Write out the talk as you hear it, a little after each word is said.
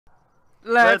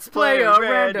Let's play a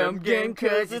random game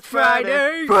cause it's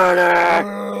Friday.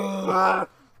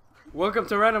 Welcome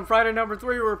to Random Friday number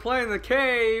 3. We're playing the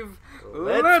cave.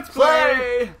 Let's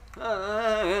play.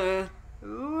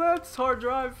 Let's hard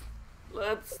drive.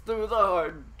 Let's do the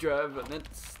hard drive and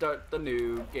let's start the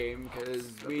new game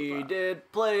because we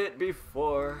did play it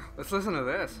before. Let's listen to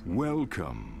this.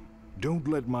 Welcome. Don't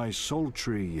let my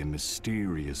sultry and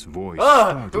mysterious voice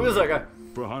who is that guy?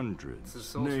 For hundreds,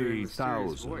 sultry, nay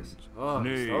mysterious voice.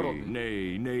 thousands,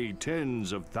 nay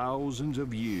tens of thousands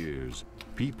of years,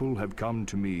 people have come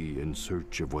to me in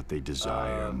search of what they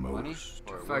desire most.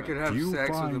 If I could have Few sex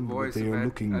with find the what voice, they are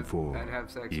looking for. I'd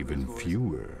have sex Even with his voice.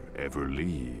 fewer ever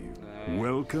leave.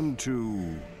 Welcome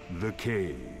to the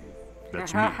cave.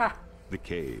 That's me, the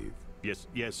cave.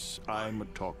 Yes, I'm a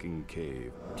talking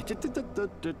cave.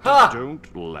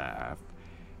 Don't laugh.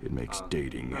 It makes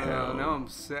dating hell. No, I'm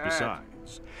sad.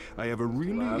 Besides, I have a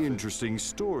really interesting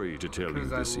story to tell you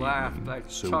this evening,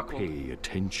 so chuckled. pay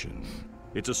attention.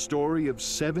 It's a story of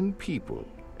 7 people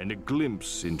and a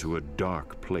glimpse into a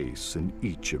dark place in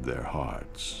each of their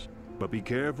hearts. But be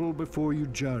careful before you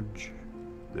judge.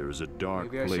 There is a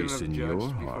dark place in your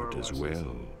heart as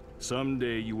well.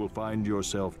 Someday you will find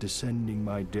yourself descending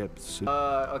my depths.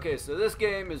 Okay, so this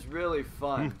game is really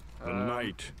fun. The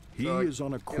knight. He is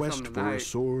on a quest for a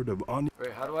sword of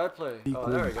Wait, how do I play?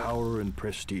 unequaled power and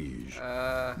prestige.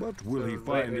 But will he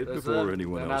find it before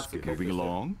anyone else gets moving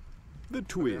along? The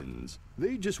twins.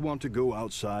 They just want to go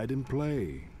outside and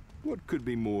play. What could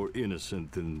be more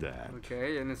innocent than that?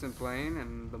 Okay, innocent playing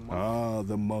and the monk. Ah,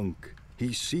 the monk.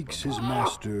 He seeks his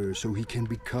master so he can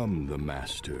become the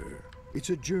master. It's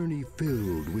a journey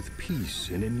filled with peace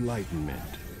and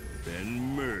enlightenment.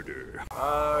 Then murder.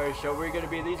 So we're gonna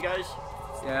be these guys?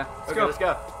 Yeah. Let's go.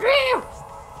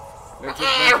 Let's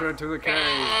adventure into the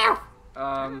cave.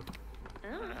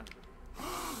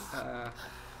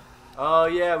 Oh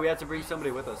yeah, we had to bring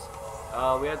somebody with us.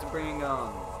 We had to bring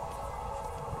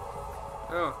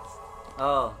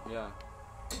Oh yeah.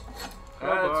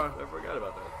 Crowbar. I forgot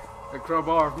about that. The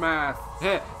crowbar of math.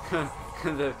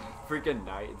 The freaking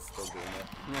knight is still doing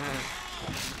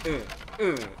it.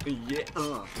 Look at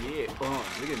me,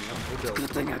 I'm so Good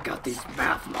thing I got these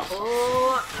math muscles.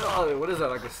 Oh, what is that,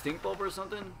 like a stink bulb or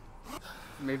something?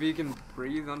 Maybe you can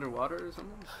breathe underwater or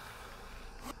something?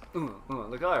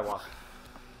 Look how I walk.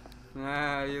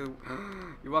 Nah, you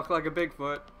walk like a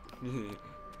Bigfoot.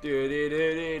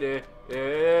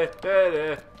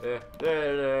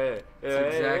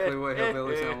 That's exactly what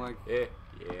hillbillies sound like. Yeah.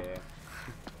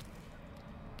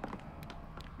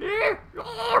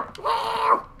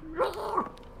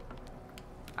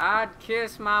 I'd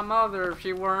kiss my mother if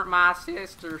she weren't my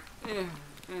sister.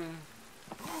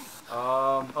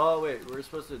 Oh wait, we're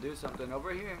supposed to do something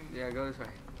over here. Yeah, go this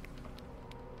way.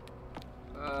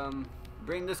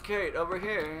 Bring this crate over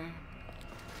here.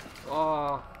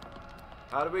 Oh,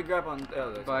 How do we grab on?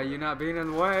 Oh, by you not being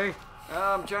in the way.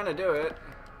 I'm trying to do it.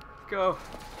 Let's go.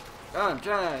 I'm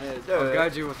trying to do I'll it.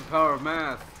 guide you with the power of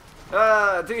math.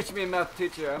 Teach me, math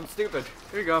teacher. I'm stupid.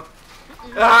 Here you go.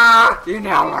 You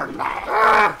now learn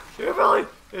math. Really?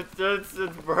 It's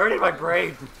hurting my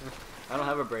brain. I don't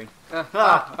have a brain. Yes,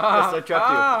 I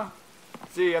trapped you.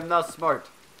 See, I'm not smart.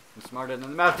 I'm smarter than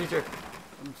the math teacher.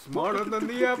 I'm smarter than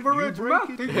the average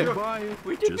math teacher.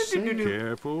 Just say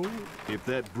careful. If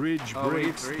that bridge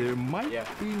breaks, there might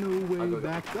be no way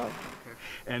back up.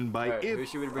 And by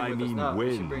if, I mean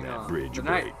when that bridge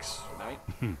breaks.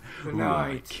 The Who am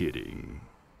I kidding?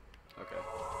 Okay.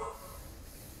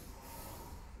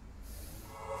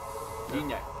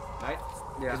 Night?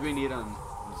 Yeah. Because we need them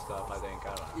and stuff, I think.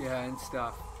 I don't know. Yeah, and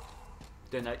stuff.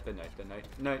 The night.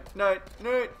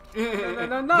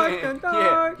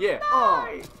 Yeah.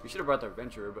 Oh, we should have brought the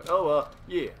adventurer, but oh well.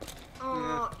 Yeah.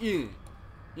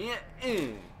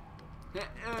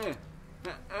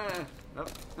 Nope.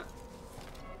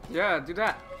 Yeah, do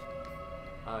that.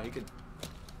 He could.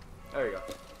 There you go.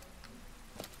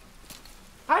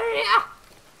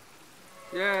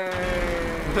 Yay!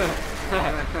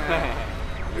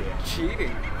 You're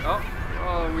cheating.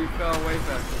 Oh, we fell way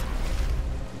faster.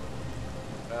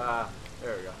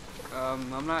 There we go.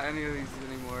 I'm not any of these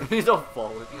anymore. He's all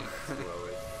falling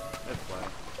slowly. That's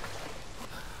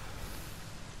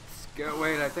fine.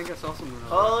 Wait, I think I saw something.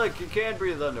 Oh, look, you can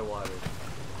breathe underwater.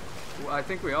 Well, I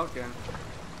think we all can.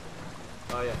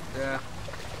 Oh, yeah. Yeah.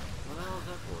 What the hell is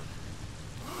that for?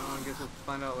 I guess we'll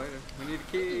find out later. We need a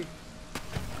key.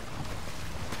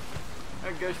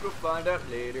 I guess we'll find out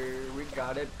later. We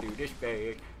gotta do this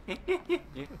bag.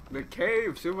 The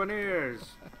cave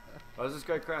souvenirs. Why is this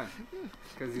guy crying?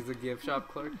 Because he's a gift shop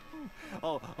clerk.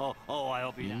 Oh, I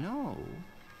hope he No.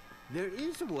 There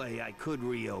is a way I could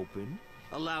reopen,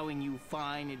 allowing you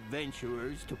fine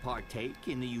adventurers to partake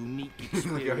in the unique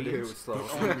experience that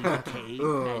only the cave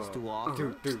has to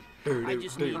offer. I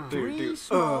just need 3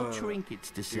 small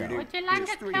trinkets to sell. Would you like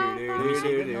Just a 3. cowboy? Let me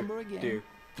say the number again.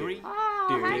 3. Oh,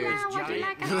 hello, would you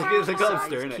like a Look at cowboy? I'm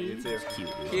staring at you too.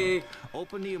 Key.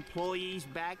 Open the employee's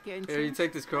back entrance. Here, you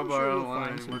take this crowbar. I'm sure I don't you'll want it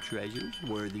find some anymore. treasures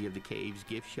worthy of the cave's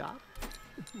gift shop.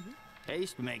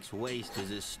 Haste makes waste is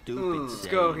a stupid Let's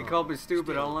saying. go. He called me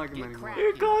stupid. I don't like him anymore.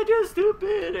 You're kind of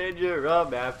stupid and you're a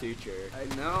math teacher. I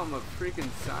know. I'm a freaking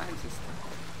scientist.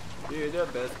 You're the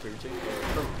best teacher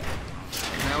ever.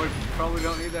 Now we probably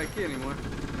don't need that key anymore.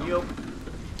 Yup.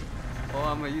 Oh,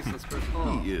 I'm a useless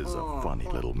person. He is a funny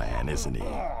little man, isn't he?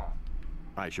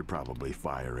 I should probably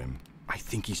fire him. I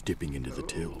think he's dipping into the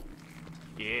till.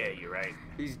 Yeah, you're right.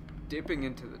 He's dipping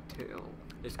into the till.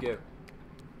 Let's go.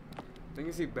 I think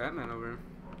I see Batman over here.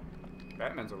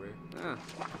 Batman's over here. Yeah.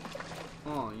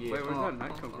 Oh, yeah. Wait, where'd that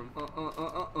knight come from?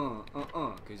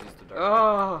 Because he's the dark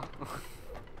Oh!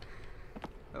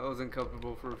 That was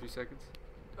uncomfortable for a few seconds.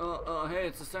 Hey,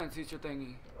 it's a science teacher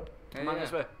thingy. Hey, Come on, yeah.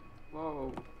 this way.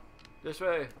 Whoa. This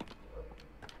way.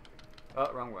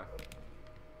 Oh, wrong way.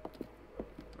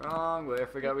 Wrong way. I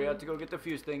forgot we had to go get the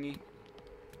fuse thingy.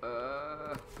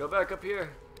 Go back up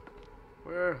here.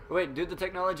 Where? Wait, do the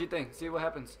technology thing. See what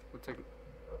happens. We'll take.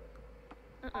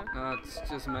 It's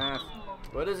just math.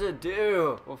 What does it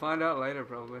do? We'll find out later,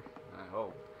 probably. I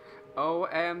hope.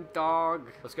 OM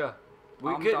dog. Let's go.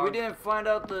 We Dog. didn't find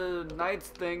out the Knights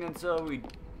thing until we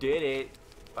did it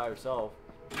by ourselves.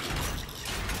 I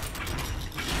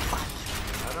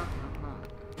don't know.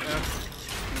 Yeah.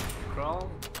 Crawl.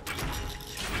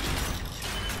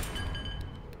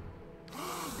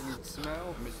 Can you smell?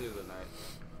 Let me see the Knight.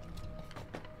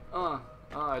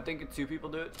 I think it's 2 people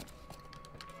do it.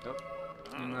 Nope.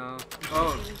 No.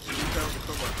 Oh, you fell with the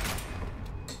crowbar.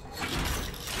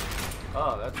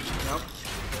 Oh, that's Nope.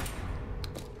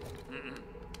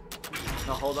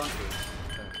 no. Hold on to it.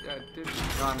 Okay. Yeah, it did. No,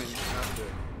 I mean not do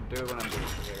it. Do it when I'm doing it.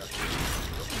 Okay, I got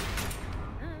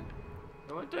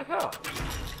you. What the hell?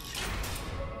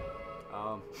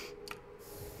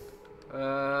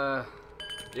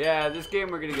 Yeah, this game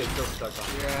we're gonna get so stuck on.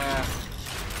 Yeah.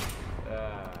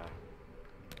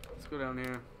 Let's go down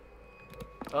here.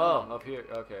 Oh, up here.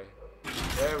 Okay.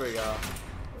 There we go.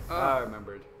 Oh. I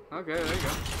remembered. Okay, there you go.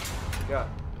 Yeah.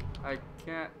 I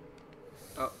can't.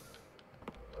 Oh.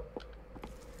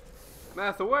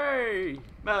 Math away!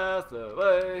 Math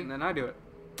away. And then I do it.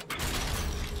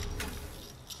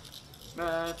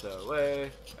 Math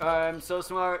away. I'm so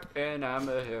smart and I'm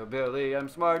a hillbilly. I'm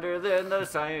smarter than the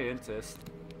scientist.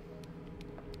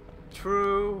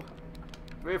 True.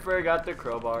 We forgot the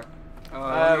crowbar.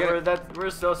 We're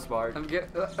so smart. I'm getting.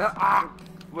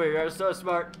 We are so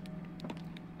smart.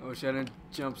 I wish I didn't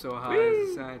jump so high Whee! as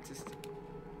a scientist.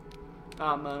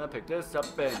 I'm gonna pick this up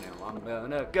and now I'm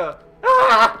gonna go.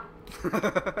 Ah!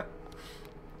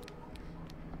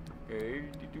 Are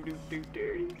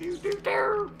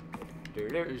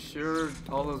you sure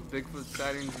all those Bigfoot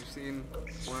sightings you've seen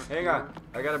weren't Hang real? on,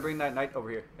 I gotta bring that knight over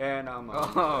here. And I'm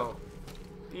Oh.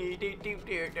 I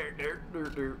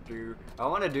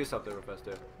want to do something real fast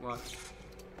too. What?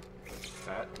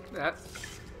 That.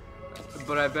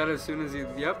 But I bet as soon as you.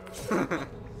 Yep.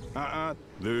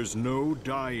 There's no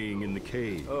dying in the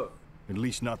cave. Oh. At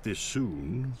least not this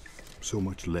soon. So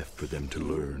much left for them to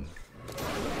learn.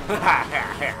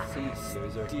 Some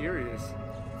mysterious.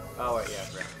 Oh wait,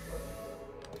 yeah, right.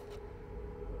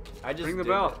 I just Ring the did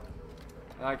bell.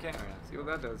 it. I can't right now. See what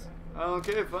that does.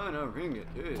 Okay, fine, I'll ring it.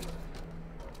 Dude.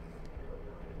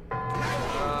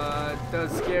 It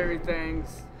does scary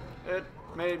things. It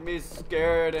made me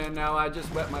scared and now I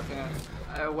just wet my pants.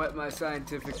 I wet my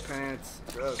scientific pants.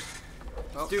 Gross.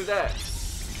 Oh. Do that.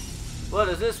 What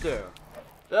does this do?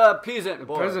 The peasant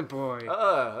boy. Peasant boy.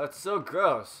 That's so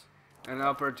gross. An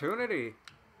opportunity.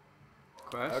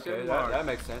 Question Okay, mark. that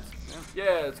makes sense.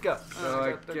 Yeah, let's go. So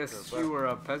I guess you were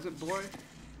a peasant boy?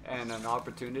 And an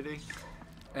opportunity.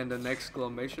 And an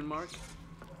exclamation mark?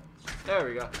 There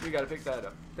we go. We gotta pick that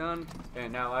up. Done.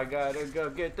 And now I gotta go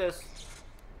get this.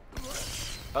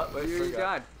 Oh, wait, You forgot.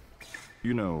 died.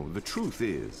 You know, the truth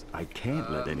is, I can't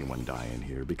let anyone die in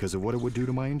here because of what it would do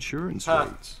to my insurance Huh.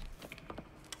 rates.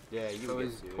 Yeah, you So get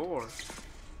he's sued. poor.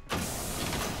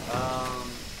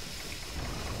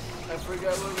 I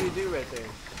forgot what we do right there.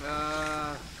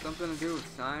 Something to do with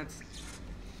science.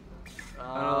 I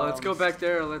don't know, let's go back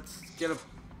there. Let's get a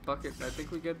bucket. I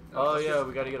think we get. Oh yeah,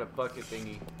 we gotta get a bucket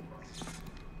thingy.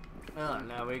 Oh,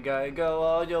 now we gotta go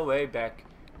all the way back.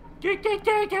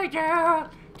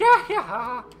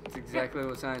 That's exactly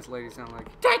what science ladies sound like.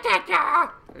 There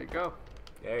you go.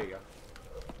 There you go.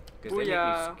 Because they make me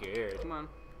scared. Come on.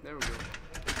 There we go.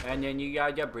 And then you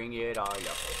gotta bring it all up.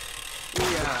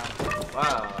 Booyah.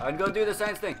 Wow. And go do the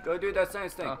science thing. Go do that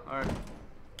science thing. Oh, alright.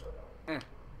 How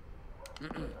do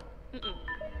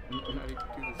you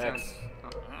do the science? Oh.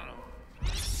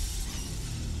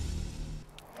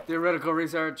 Theoretical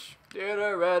research.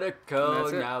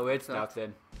 Theoretical. No, it's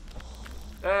nothing.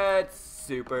 It's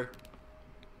super.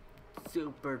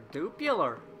 Super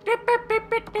dupular.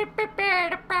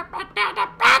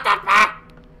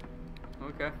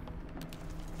 Okay.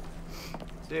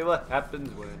 See what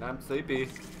happens when I'm sleepy.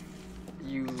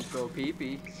 You go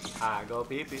pee-pee. I go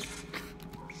pee-pee.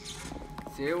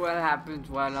 See what happens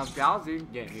when I'm drowsy.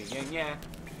 Yeah.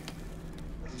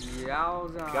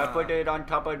 Yowza. Gotta put it on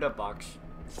top of the box.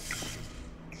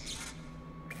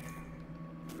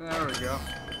 There we go.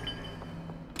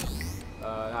 Now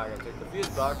I gotta take the fuse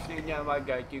box. And now I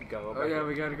got to go. Oh yeah,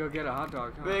 we gotta go get a hot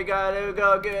dog. Huh? We gotta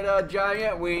go get a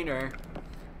giant wiener.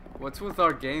 What's with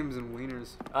our games and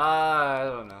wieners? I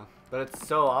don't know. But it's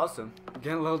so awesome. I'm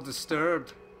getting a little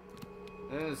disturbed.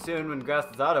 And soon when grass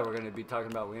is out, we're gonna be talking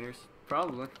about wieners.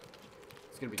 Probably.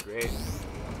 It's gonna be great.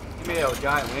 Give me a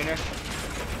giant wiener.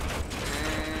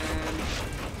 And...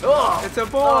 Oh! It's a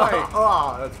boy!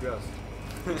 Oh, that's gross.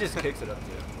 He just kicks it up too.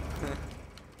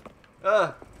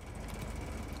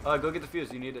 Go get the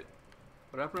fuse. You need it.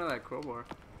 What happened to that crowbar?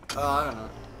 I don't know.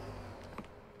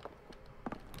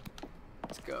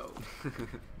 Let's go.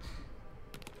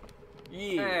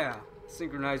 Yeah.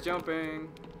 Synchronized jumping.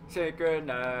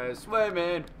 Synchronized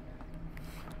swimming.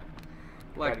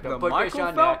 Like Gotta the go put Michael this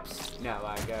on Phelps? that. Now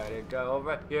I gotta go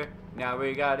over here. Now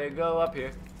we gotta go up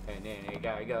here. And then we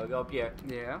gotta go up here.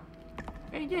 Yeah.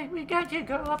 And then we got to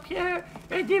go up here.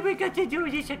 And then we got to do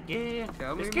this again.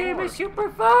 Tell me This game more. is super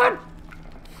fun.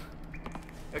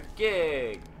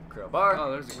 Okay. Crowbar.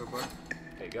 Oh, there's a crowbar.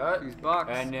 There you go. Fuse box.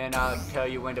 And then I'll tell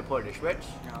you when to pull the switch.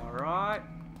 Alright.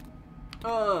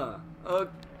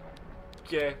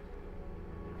 Okay.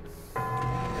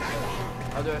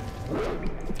 I'll do it.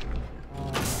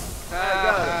 I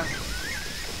got it.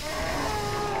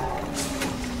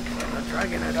 The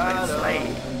dragon has been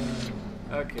slain.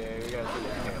 Okay, we gotta do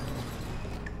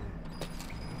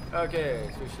that. Okay,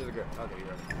 switch to the grip. Okay,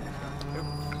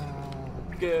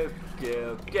 you're right.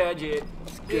 Go, gadget.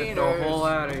 Get the hell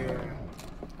out of here.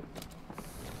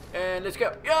 And let's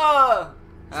go. Yeah!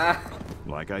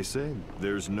 Like I said,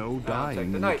 there's no I'll dying take the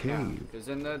in the night now. cave. Because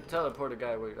in the teleporter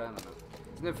guy, I don't know.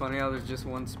 Isn't it funny how there's just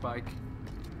one spike?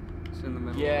 It's in the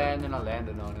middle. Yeah, and then I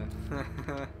landed on it.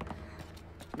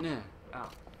 Yeah. Ow.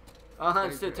 Oh,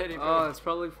 it's the teddy bear. Oh, it's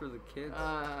probably for the kids.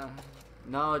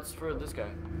 No, it's for this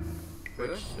guy.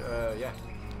 Really? Which, yeah.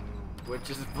 Which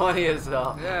is funny as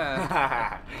hell.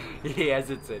 Yeah. He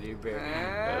has a teddy bear.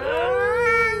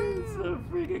 It's so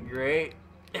freaking great.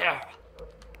 Yeah.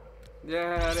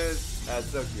 Yeah, it is. That's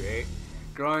so great.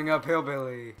 Growing up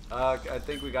hillbilly. I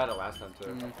think we got it last time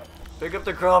too. Pick up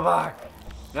the crowbar.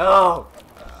 No.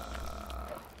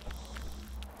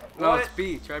 No, What? it's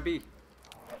B. Try B.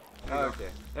 Oh, okay,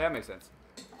 that makes sense.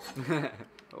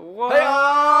 Whoa!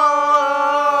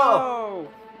 Hey-oh!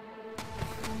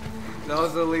 That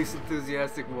was the least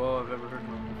enthusiastic whoa I've ever heard.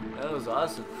 That was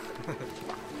awesome.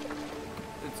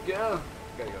 Let's go.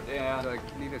 Gotta go down. Do I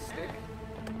need a stick?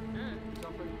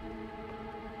 Something?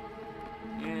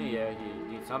 Yeah,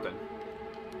 you need something.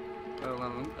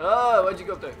 Oh, why'd you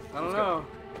go up there? I don't know.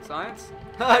 Science?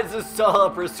 I just saw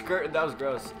her skirt. That was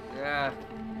gross. Yeah.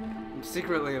 I'm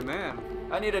secretly a man.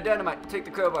 I need a dynamite. Take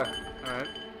the crowbar. Alright.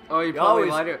 Oh, you probably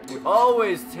light it. You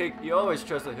always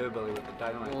trust a hillbilly with the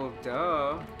dynamite. Well,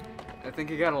 duh. I think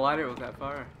you gotta light it with that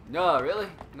fire. No, really?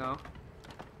 No.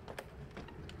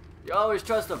 You always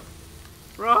trust him.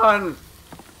 Run!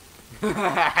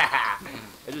 I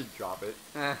just drop it.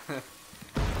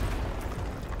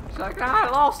 It's like, I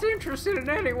lost interest in it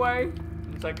anyway.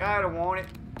 It's like, I don't want it.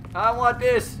 I want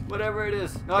this. Whatever it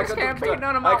is. No, This can't be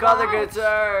none of my I call the rights.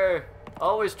 guitar.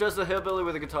 Always trust a hillbilly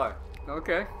with a guitar.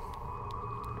 Okay.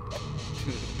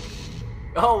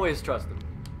 Always trust him.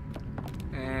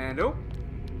 And oh.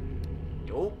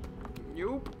 Yup.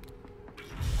 Yoop.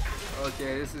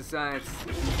 Okay, this is science.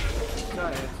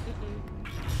 Science.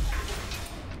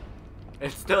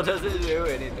 It still doesn't do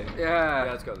anything. Yeah.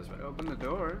 Yeah, let's go this way. Open the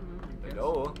door.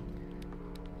 No.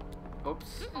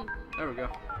 Oops. There we go.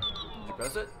 Did you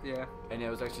press it? Yeah. And it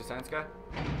was actually Science Guy?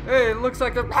 Hey, it looks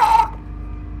like a.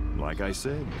 Like I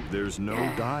said, there's no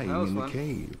dying that was in the fun.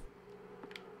 cave.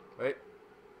 Wait.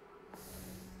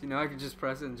 You know, I could just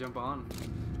press it and jump on.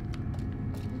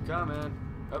 Coming.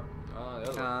 Oh,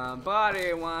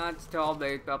 Somebody once told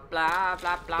me blah blah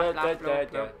blah blah blah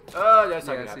blah. Oh, that's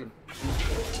not yeah, gonna happen.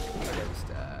 Okay, just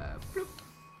bloop.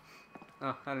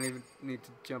 Oh, I don't even need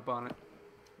to jump on it.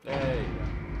 There you go.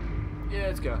 Yeah,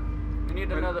 let's go. We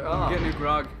need another. Oh, get new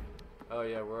grog. Oh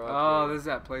yeah, we're up. Oh, this is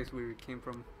that place we came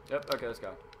from. Yep. Okay, let's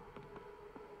go.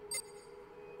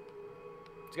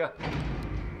 Let's go.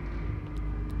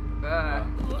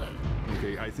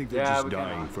 Okay, I think they're just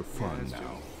dying for fun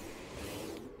now.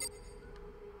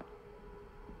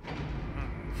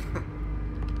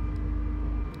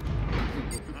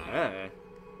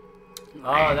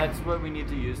 Oh, that's what we need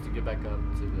to use to get back up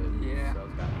to the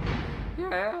sales guy.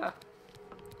 Yeah.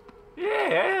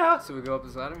 Yeah. So we go up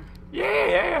this ladder?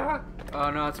 Yeah.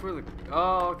 Oh no, it's really.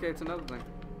 Oh, okay, it's another thing.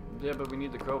 Yeah, but we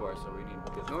need the crowbar, so we need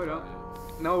to get. No, we don't.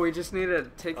 No, we just need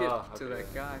to take it to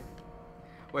that guy.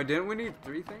 Wait, didn't we need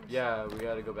 3 things? Yeah, we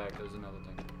gotta go back. There's another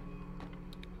thing.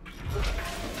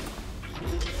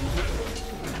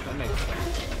 That makes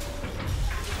sense.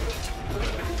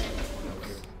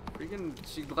 Freaking,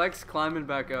 she likes climbing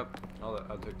back up. I'll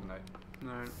take the knife.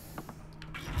 Alright.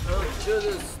 Let's do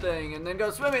this thing and then go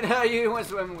swimming. How you went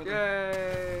swimming with me?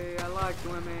 Yay! I like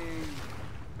swimming.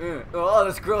 Oh,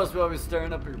 that's gross while we're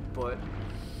stirring up your butt.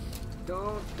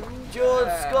 Don't do Jeweled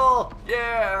that. skull!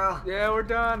 Yeah! Yeah, we're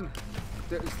done.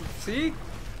 See?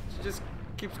 She just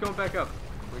keeps going back up.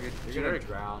 You're gonna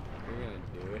drown. You're gonna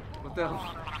do it. What the hell?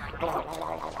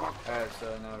 Alright,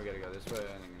 so now we gotta go this way,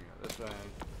 and then we gotta go this way,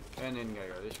 and then we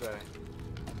gotta go this way.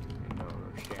 And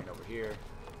we're stand over here.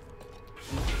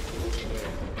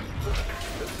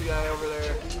 That's the guy over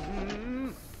there.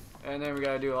 And then we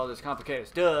gotta do all this complicated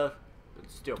stuff. But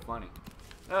it's still funny.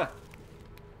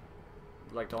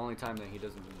 Like the only time that he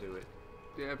doesn't do it.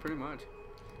 Yeah, pretty much.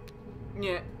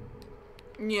 Yeah.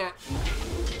 And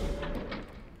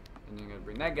then you're gonna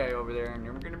bring that guy over there, and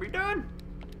then we're gonna be done.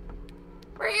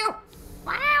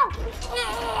 Wow!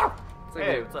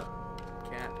 Hey, what's up?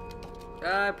 Cat.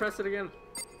 I pressed it again.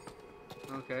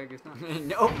 Okay, I guess not.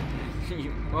 Nope.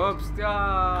 Whoops.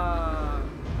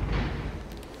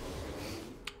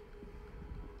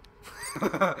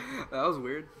 That was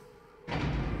weird.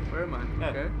 Where am I? Hey,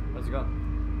 okay. How's it going?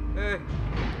 Hey.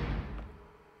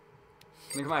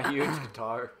 Look at my huge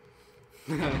guitar.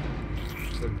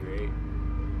 So great.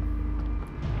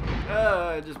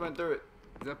 I just went through it.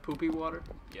 Is that poopy water?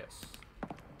 Yes.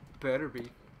 Better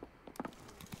be.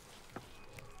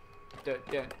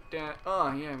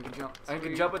 Oh yeah, we can jump. I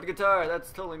can jump with the guitar. That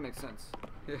totally makes sense.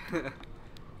 Yeah. Go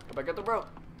back at the rope.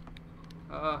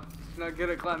 Not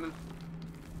good at climbing.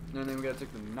 And then we gotta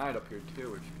take the knight up here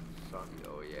too, which sucks.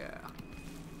 Oh yeah.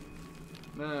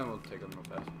 Then we'll take them real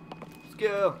fast. Let's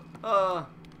go. I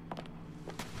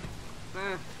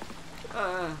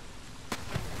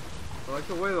like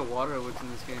the way the water looks in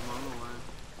this game. I don't know why.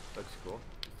 Looks cool.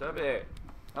 Stop it.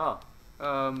 Oh.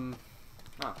 Oh.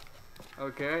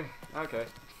 Okay. Okay.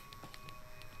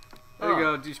 There you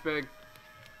go, douchebag.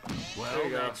 Well,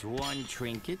 that's one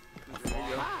trinket. There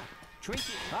you go.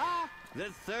 Trinket.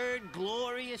 The third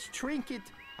glorious trinket.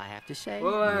 I have to say.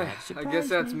 Well, I guess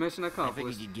that's me. mission I accomplished.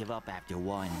 figured you'd give up after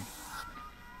one.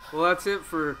 Well, that's it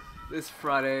for this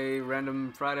Friday,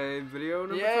 Random Friday video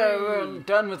number 3. We're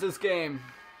done with this game.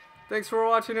 Thanks for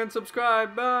watching and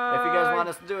subscribe. Bye. If you guys want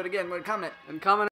us to do it again, comment. And comment.